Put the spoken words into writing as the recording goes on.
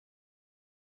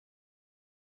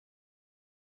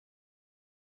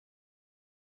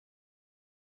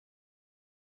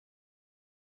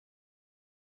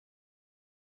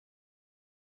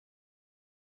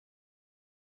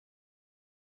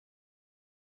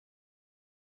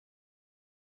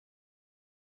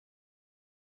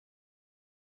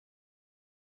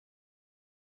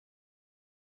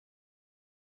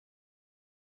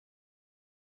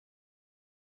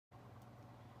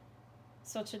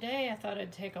So today I thought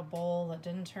I'd take a bowl that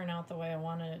didn't turn out the way I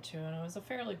wanted it to, and it was a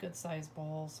fairly good sized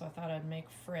bowl, so I thought I'd make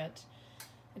Frit.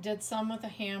 I did some with a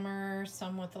hammer,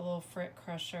 some with a little Frit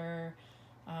crusher.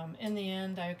 In the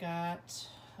end I got,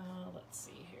 let's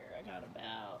see here, I got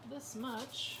about this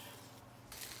much.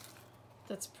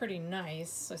 That's pretty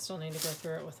nice. I still need to go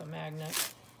through it with a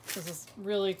magnet because it's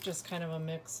really just kind of a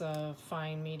mix of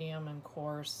fine, medium, and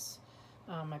coarse.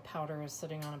 My powder is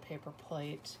sitting on a paper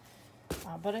plate.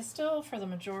 But I still, for the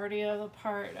majority of the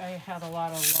part, I had a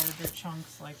lot of larger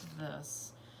chunks like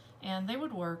this. And they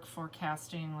would work for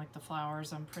casting like the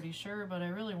flowers, I'm pretty sure, but I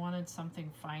really wanted something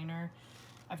finer.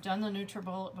 I've done the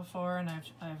NutriBullet before, and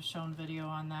I've shown video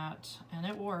on that, and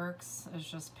it works. It's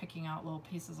just picking out little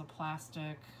pieces of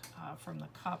plastic from the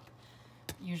cup,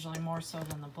 usually more so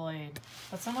than the blade.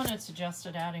 But someone had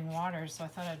suggested adding water, so I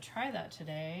thought I'd try that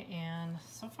today, and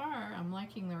so far I'm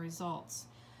liking the results.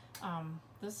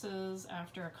 This is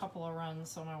after a couple of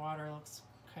runs, so my water looks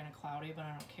kind of cloudy, but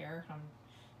I don't care. I'm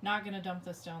not going to dump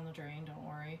this down the drain, don't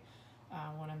worry.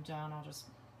 When I'm done, I'll just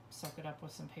soak it up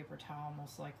with some paper towel,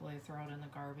 most likely throw it in the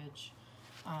garbage.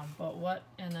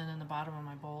 And then in the bottom of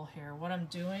my bowl here, what I'm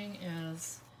doing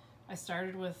is I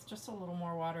started with just a little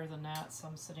more water than that, so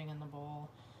I'm sitting in the bowl.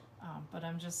 But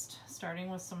I'm just starting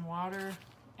with some water,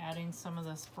 adding some of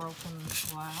this broken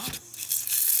glass.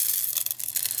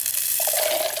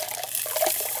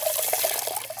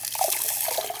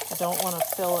 I don't want to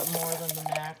fill it more than the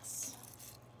max.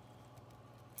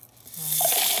 I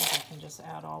think I can just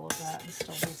add all of that and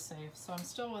still be safe. So I'm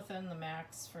still within the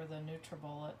max for the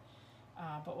NutriBullet.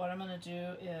 But what I'm going to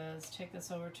do is take this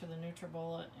over to the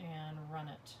NutriBullet and run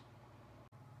it.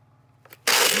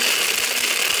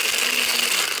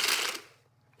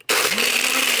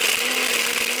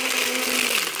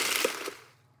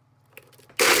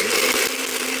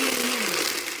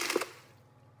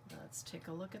 Let's take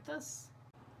a look at this.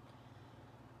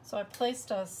 So I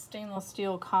placed a stainless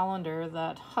steel colander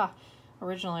that,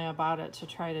 originally I bought it to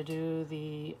try to do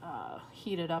the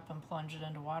heat it up and plunge it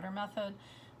into water method.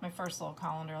 My first little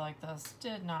colander like this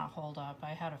did not hold up. I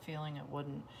had a feeling it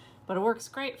wouldn't. But it works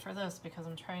great for this because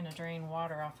I'm trying to drain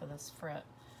water off of this Frit.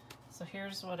 So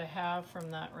here's what I have from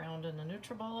that round in the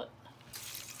NutriBullet.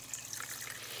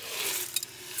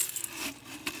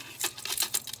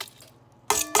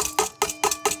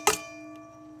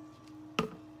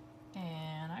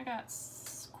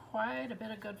 Quite a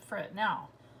bit of good Frit. Now,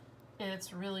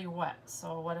 it's really wet,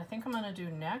 so what I think I'm going to do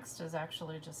next is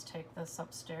actually just take this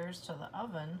upstairs to the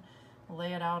oven,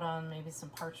 lay it out on maybe some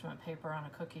parchment paper on a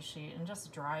cookie sheet, and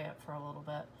just dry it for a little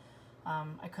bit.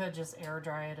 I could just air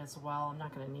dry it as well. I'm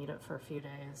not going to need it for a few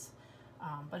days.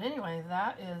 But anyway,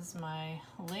 that is my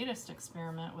latest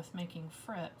experiment with making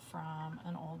Frit from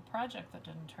an old project that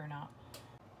didn't turn out.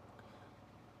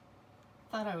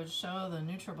 Thought I would show the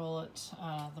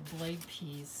NutriBullet, the blade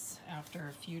piece after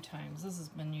a few times. This has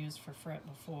been used for Frit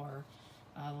before.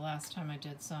 The last time I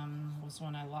did some was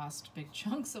when I lost big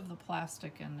chunks of the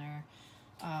plastic in there.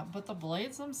 But the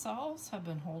blades themselves have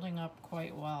been holding up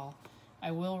quite well.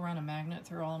 I will run a magnet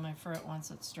through all of my Frit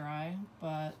once it's dry,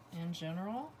 but in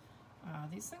general,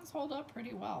 these things hold up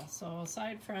pretty well. So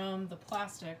aside from the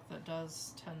plastic that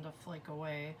does tend to flake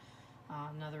away,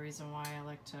 another reason why I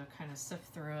like to kind of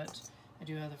sift through it. I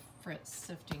do have the Frit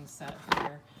sifting set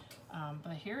here,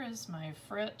 but here is my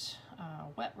Frit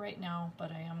wet right now,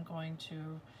 but I am going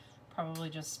to probably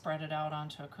just spread it out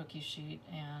onto a cookie sheet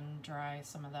and dry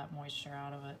some of that moisture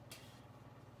out of it.